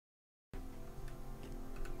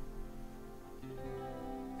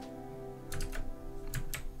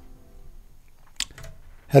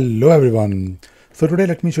Hello everyone. So today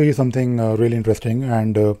let me show you something really interesting,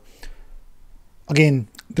 and again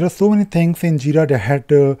there are so many things in Jira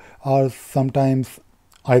that are sometimes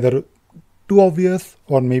either too obvious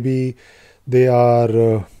or maybe they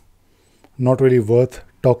are not really worth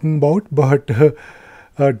talking about, but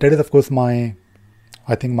that is of course I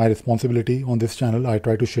think my responsibility on this channel. I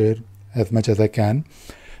try to share as much as I can.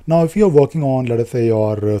 Now if you are working on, let us say,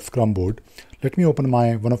 your Scrum board, let me open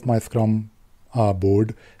one of my Scrum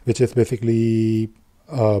board, which is basically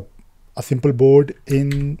a simple board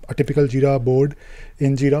in a typical Jira board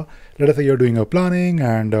in Jira. Let us say you're doing a planning,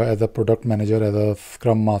 and as a product manager, as a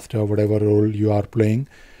Scrum master, whatever role you are playing,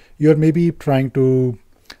 you're maybe trying to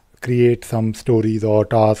create some stories or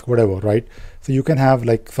tasks, whatever, right? So you can have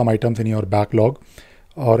like some items in your backlog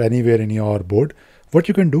or anywhere in your board. What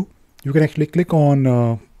you can do, you can actually click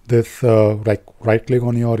on this, like right click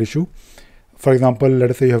on your issue. For example,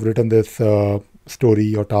 let us say you have written this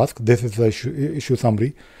story or task. This is the issue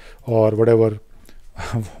summary or whatever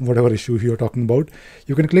whatever issue you're talking about.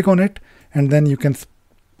 You can click on it and then you can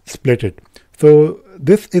split it. So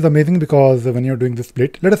this is amazing because when you're doing the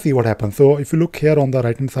split, let us see what happens. So if you look here on the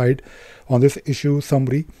right hand side on this issue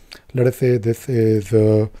summary, let us say this is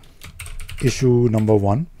issue number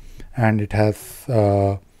 1, and it has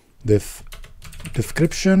this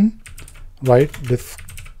description, right? This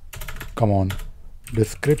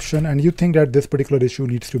description, and you think that this particular issue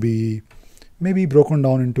needs to be maybe broken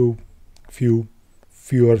down into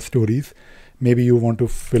fewer stories. Maybe you want to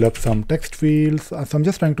fill up some text fields. So I'm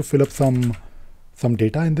just trying to fill up some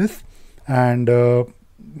data in this, and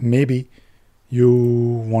maybe you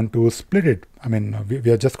want to split it. I mean,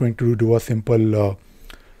 we are just going to do a simple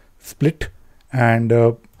split, and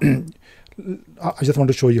I just want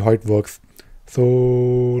to show you how it works. So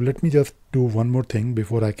let me just do one more thing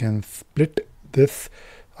before I can split this.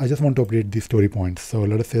 I just want to update the story points. So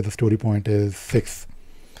let us say the story point is 6,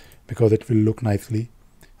 because it will look nicely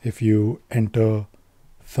if you enter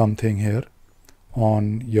something here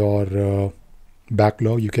on your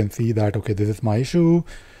backlog. You can see that, okay, this is my issue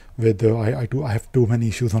with I have too many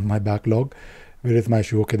issues on my backlog. Where is my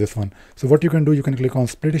issue? Okay, this one. So what you can do, you can click on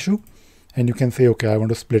split issue, and you can say, okay, I want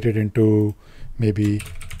to split it into maybe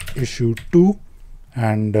issue 2,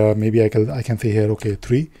 and maybe I can say here, okay,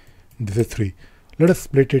 3. This is 3. Let us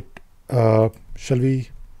split it. Shall we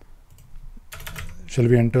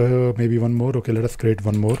enter maybe one more? Okay, let us create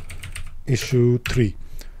one more, issue 3,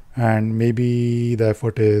 and maybe the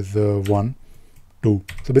effort is 1, 2.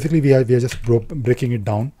 So basically we are just breaking it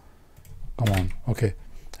down. Come on, okay,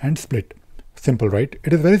 and split. Simple, right?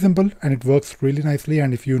 It is very simple and it works really nicely.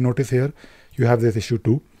 And if you notice here, you have this issue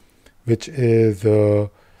 2, which is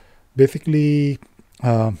basically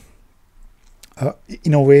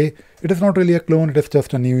in a way it is not really a clone, it is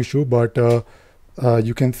just a new issue, but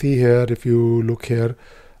you can see here, if you look here,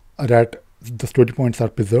 that the story points are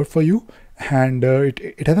preserved for you, and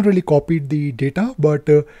it hasn't really copied the data, but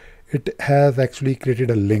it has actually created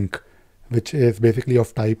a link which is basically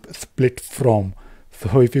of type split from.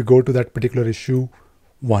 So if you go to that particular issue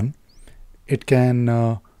 1, it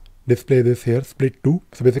can display this here, split 2.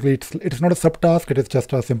 So basically it's not a subtask, it is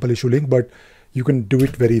just a simple issue link, but you can do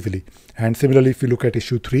it very easily. And similarly, if you look at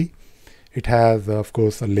issue 3, it has of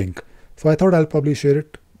course a link. So I thought I'll probably share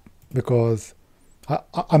it because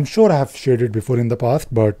I'm sure I have shared it before in the past,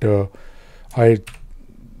 but I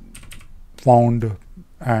found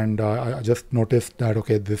and I just noticed that,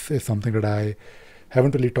 okay, this is something that I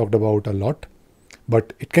haven't really talked about a lot,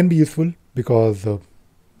 but it can be useful because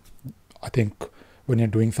I think when you're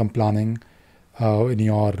doing some planning in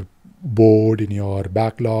your board, in your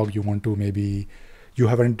backlog, you want to, maybe you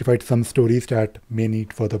have identified some stories that may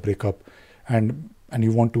need further breakup, and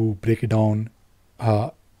you want to break it down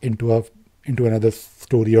into another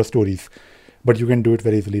story or stories, but you can do it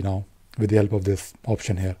very easily now with the help of this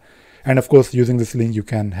option here. And of course, using this link, you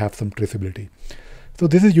can have some traceability. So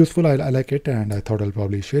this is useful. I like it, and I thought I'll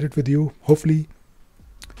probably share it with you. Hopefully,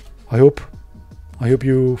 I hope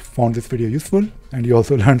you found this video useful and you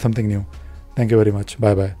also learned something new. Thank you very much.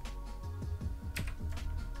 Bye bye.